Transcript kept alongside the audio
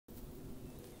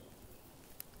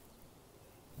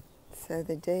So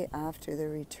the day after the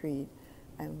retreat,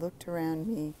 I looked around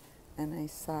me and I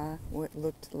saw what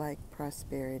looked like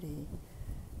prosperity.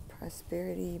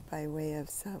 Prosperity by way of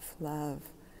self-love.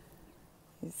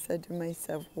 I said to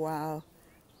myself, wow,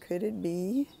 could it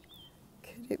be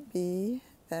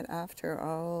that after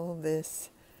all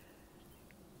this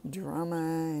drama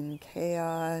and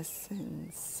chaos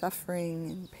and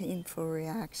suffering and painful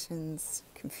reactions,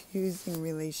 confusing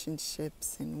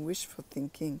relationships and wishful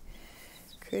thinking,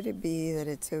 could it be that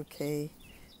it's okay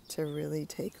to really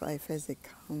take life as it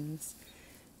comes,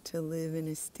 to live in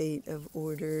a state of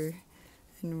order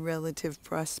and relative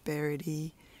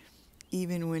prosperity,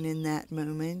 even when in that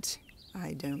moment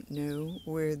I don't know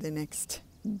where the next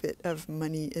bit of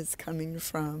money is coming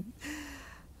from.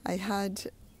 I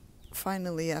had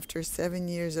finally, after 7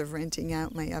 years of renting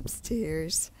out my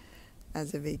upstairs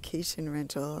as a vacation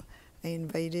rental, I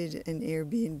invited an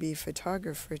Airbnb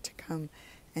photographer to come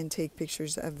and take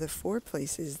pictures of the 4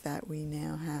 places that we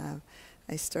now have.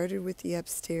 I started with the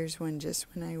upstairs one just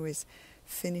when I was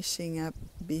finishing up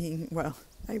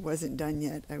I wasn't done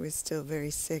yet. I was still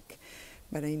very sick,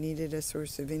 but I needed a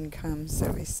source of income,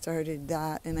 so I started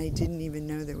that, and I didn't even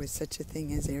know there was such a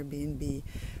thing as Airbnb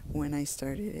when I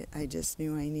started it. I just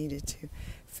knew I needed to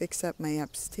fix up my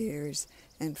upstairs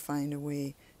and find a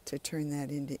way to turn that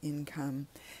into income.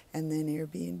 And then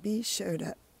Airbnb showed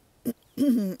up.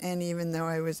 And even though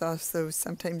I was also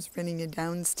sometimes renting a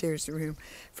downstairs room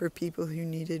for people who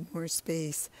needed more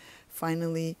space,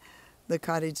 finally the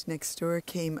cottage next door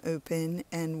came open,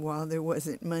 and while there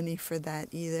wasn't money for that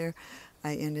either,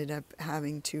 I ended up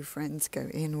having 2 friends go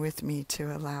in with me to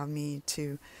allow me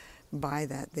to buy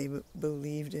that. They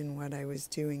believed in what I was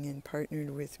doing and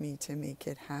partnered with me to make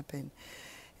it happen.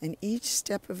 And each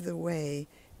step of the way,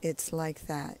 it's like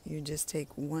that. You just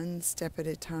take one step at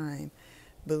a time.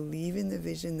 Believe in the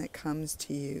vision that comes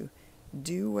to you.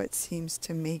 Do what seems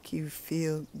to make you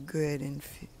feel good and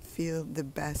feel the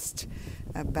best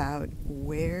about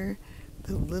where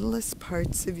the littlest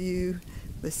parts of you,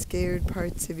 the scared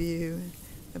parts of you,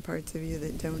 the parts of you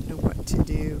that don't know what to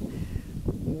do,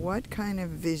 what kind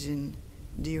of vision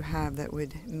do you have that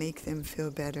would make them feel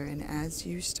better? And as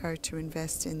you start to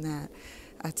invest in that,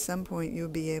 at some point you'll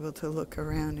be able to look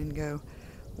around and go,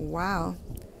 wow,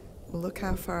 look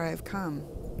how far I've come.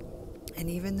 And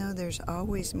even though there's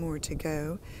always more to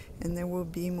go, and there will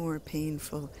be more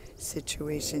painful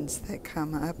situations that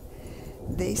come up,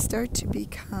 they start to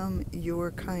become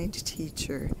your kind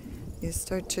teacher. You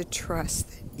start to trust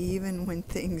that even when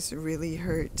things really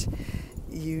hurt,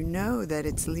 you know that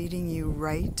it's leading you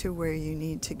right to where you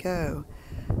need to go.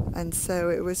 And so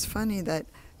it was funny that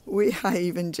I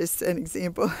even, just an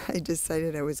example, I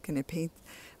decided I was going to paint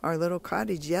our little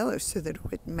cottage yellow so that it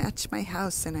would match my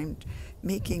house, and I'm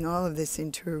making all of this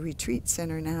into a retreat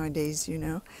center nowadays, you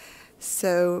know.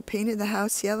 So painted the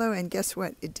house yellow, and guess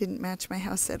what? It didn't match my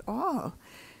house at all.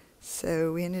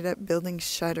 So we ended up building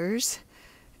shutters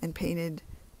and painted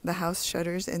the house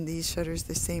shutters and these shutters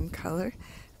the same color.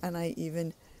 And I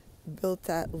even built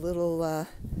that little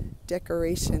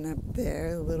decoration up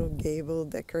there, a little gable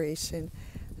decoration.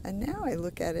 And now I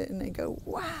look at it and I go,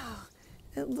 wow,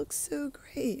 it looks so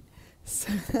great.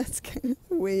 So that's kind of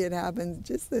the way it happens,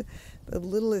 just the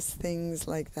littlest things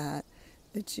like that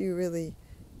you really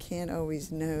can't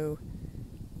always know,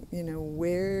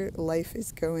 where life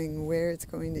is going, where it's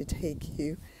going to take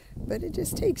you. But it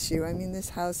just takes you. I mean, this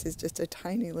house is just a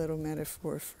tiny little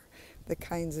metaphor for the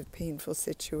kinds of painful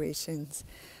situations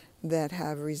that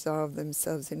have resolved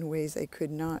themselves in ways I could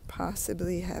not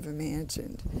possibly have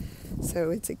imagined.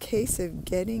 So it's a case of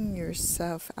getting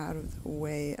yourself out of the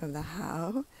way of the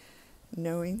how,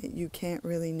 knowing that you can't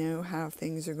really know how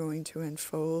things are going to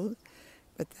unfold,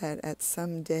 but that at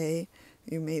some day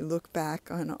you may look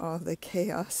back on all the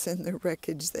chaos and the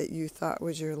wreckage that you thought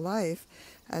was your life,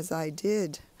 as I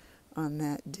did on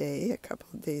that day a couple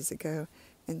of days ago,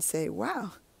 and say,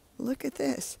 wow, look at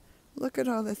this. Look at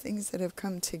all the things that have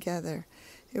come together.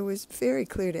 It was very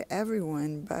clear to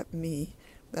everyone but me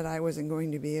that I wasn't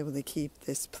going to be able to keep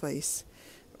this place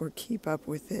or keep up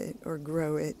with it or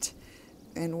grow it.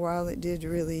 And while it did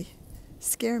really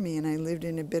scare me, and I lived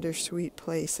in a bittersweet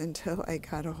place until I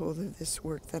got a hold of this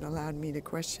work that allowed me to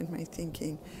question my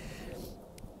thinking,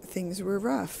 things were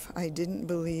rough. I didn't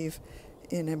believe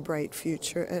in a bright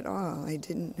future at all. I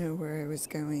didn't know where I was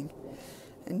going.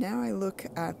 And now I look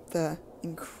at the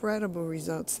incredible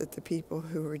results that the people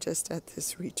who were just at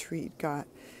this retreat got.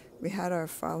 We had our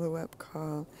follow-up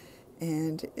call,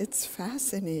 and it's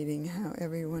fascinating how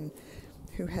everyone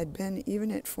who had been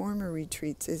even at former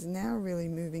retreats is now really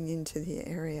moving into the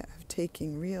area of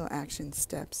taking real action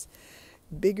steps,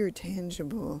 bigger,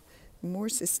 tangible more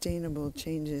sustainable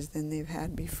changes than they've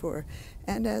had before.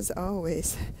 And as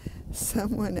always,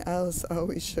 someone else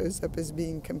always shows up as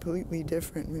being completely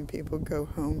different when people go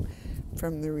home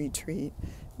from the retreat.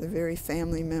 The very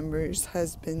family members,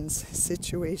 husbands,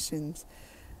 situations,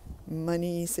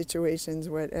 money situations,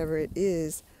 whatever it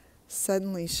is,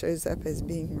 suddenly shows up as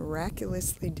being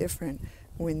miraculously different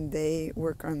when they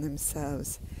work on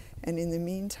themselves. And in the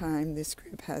meantime, this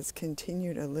group has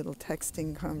continued a little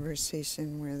texting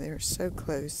conversation where they're so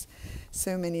close.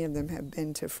 So many of them have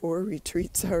been to 4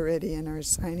 retreats already and are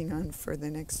signing on for the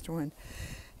next one,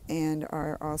 and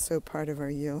are also part of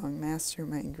our year-long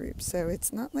mastermind group. So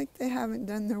it's not like they haven't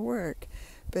done their work,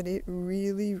 but it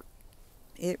really,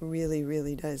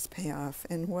 really does pay off.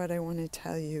 And what I want to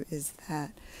tell you is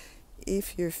that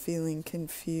if you're feeling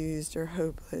confused or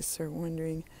hopeless or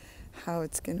wondering how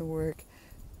it's going to work,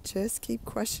 just keep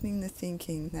questioning the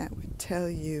thinking that would tell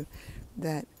you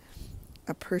that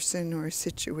a person or a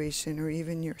situation or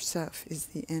even yourself is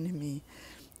the enemy.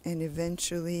 And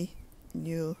eventually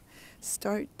you'll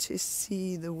start to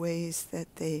see the ways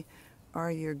that they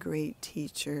are your great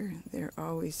teacher. They're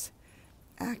always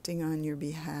acting on your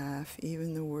behalf.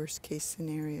 Even the worst case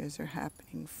scenarios are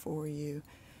happening for you,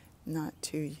 not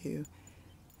to you.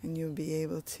 And you'll be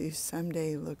able to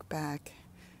someday look back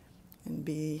and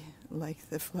be like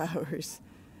the flowers,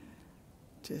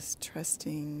 just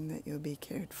trusting that you'll be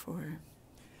cared for.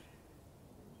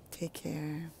 Take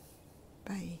care.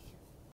 Bye.